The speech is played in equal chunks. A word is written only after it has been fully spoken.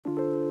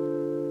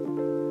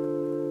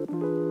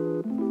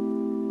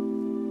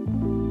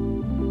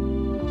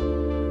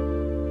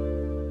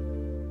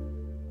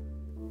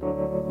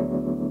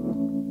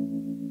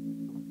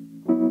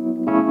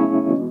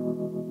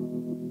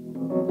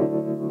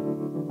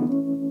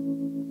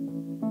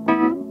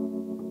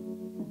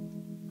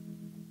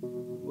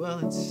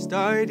Well, it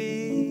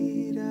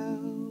started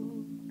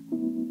out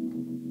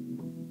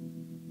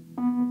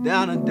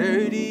down a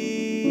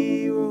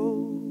dirty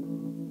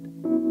road.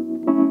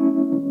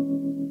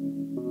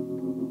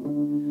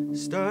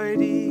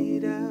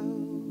 Started out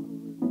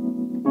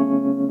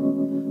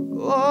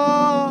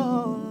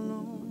all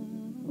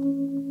alone,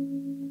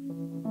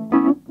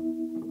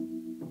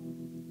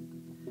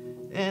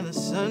 and the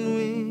sun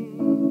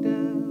went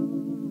down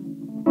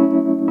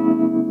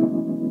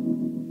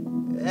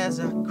as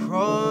I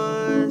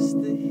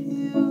crossed the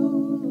hill.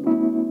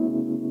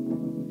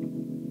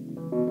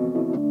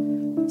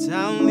 The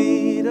town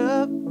lit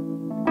up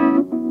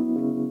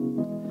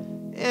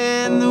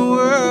and the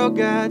world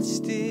got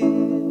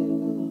still.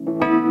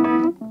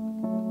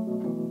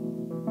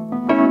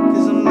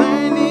 'Cause I'm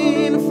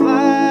learning to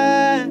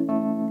fly,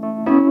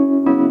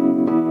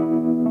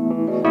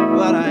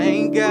 but I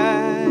ain't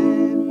got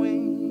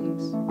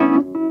wings.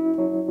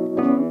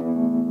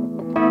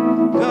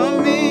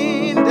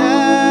 Coming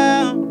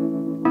down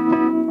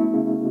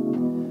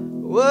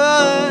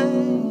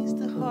was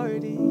the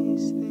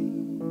hardest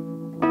thing.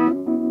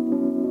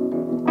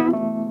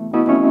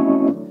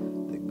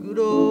 The good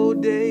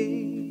old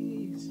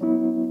days,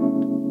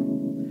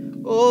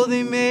 oh,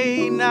 they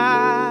may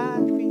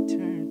not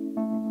return.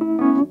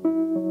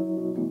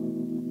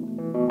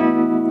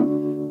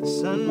 The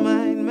sun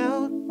might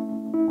melt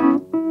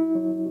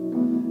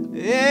and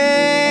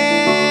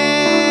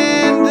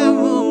the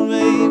moon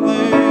may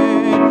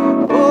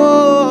burn.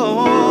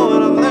 Oh,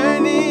 and I'm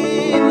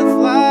learning to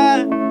fly.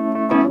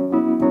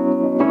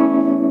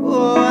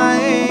 Oh, I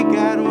ain't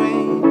got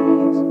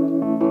wings.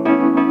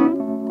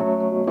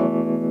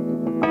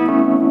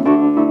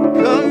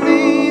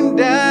 Coming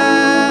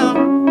down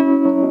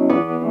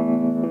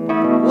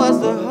was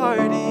the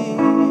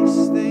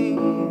hardest thing.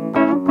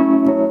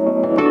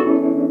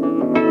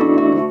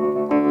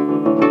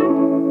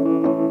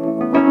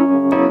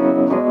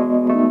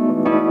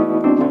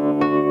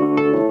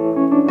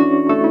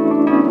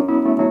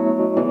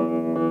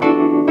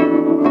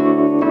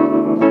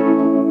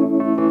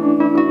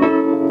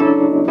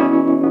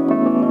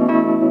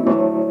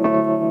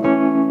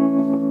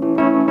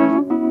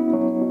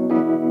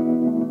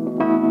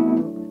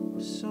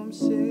 Some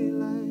say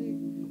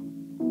life,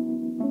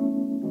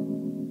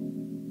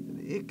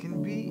 it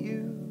can beat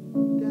you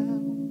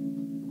down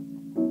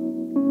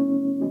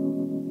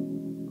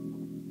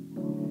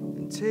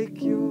and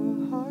take your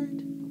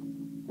heart.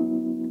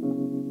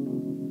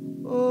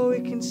 Oh,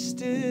 it can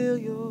steal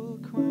your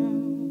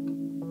crown.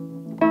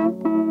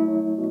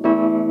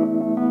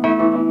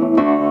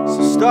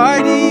 So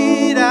start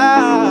it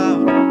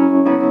out,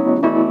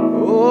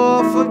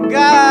 oh, for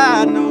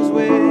God knows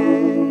where.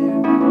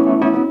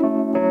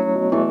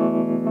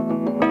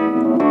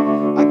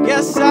 I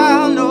guess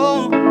I'll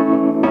know,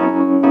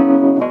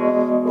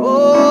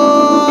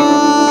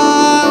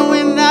 oh,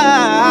 when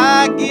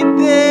I get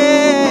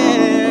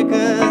there.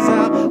 'Cause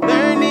I'm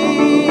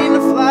learning to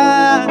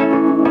fly,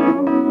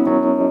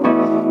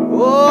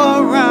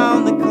 oh,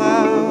 around the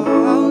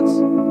clouds.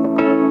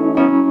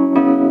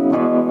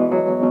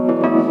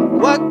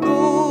 What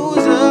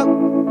goes up,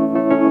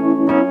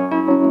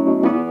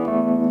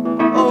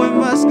 oh, it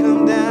must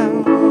come down.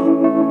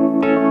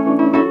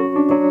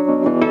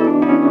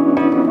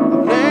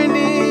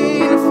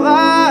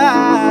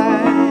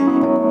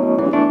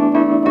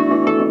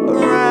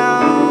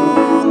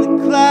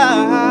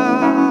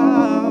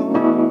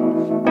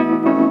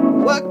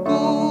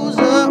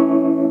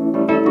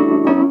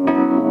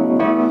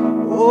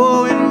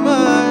 Oh, it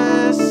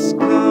must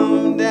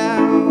come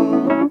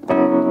down.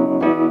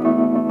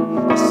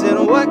 I said,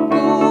 what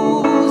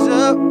goes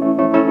up?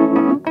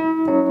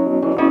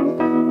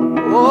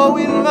 Oh,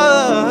 it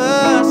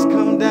must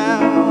come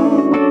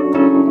down.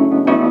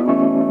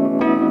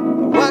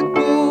 What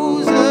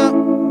goes up?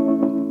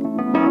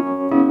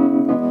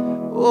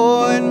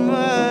 Oh, it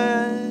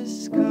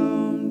must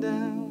come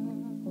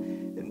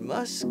down. It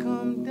must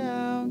come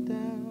down,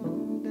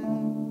 down,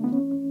 down.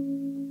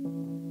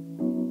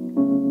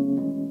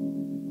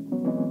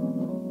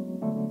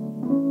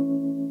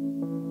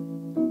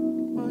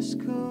 Must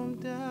come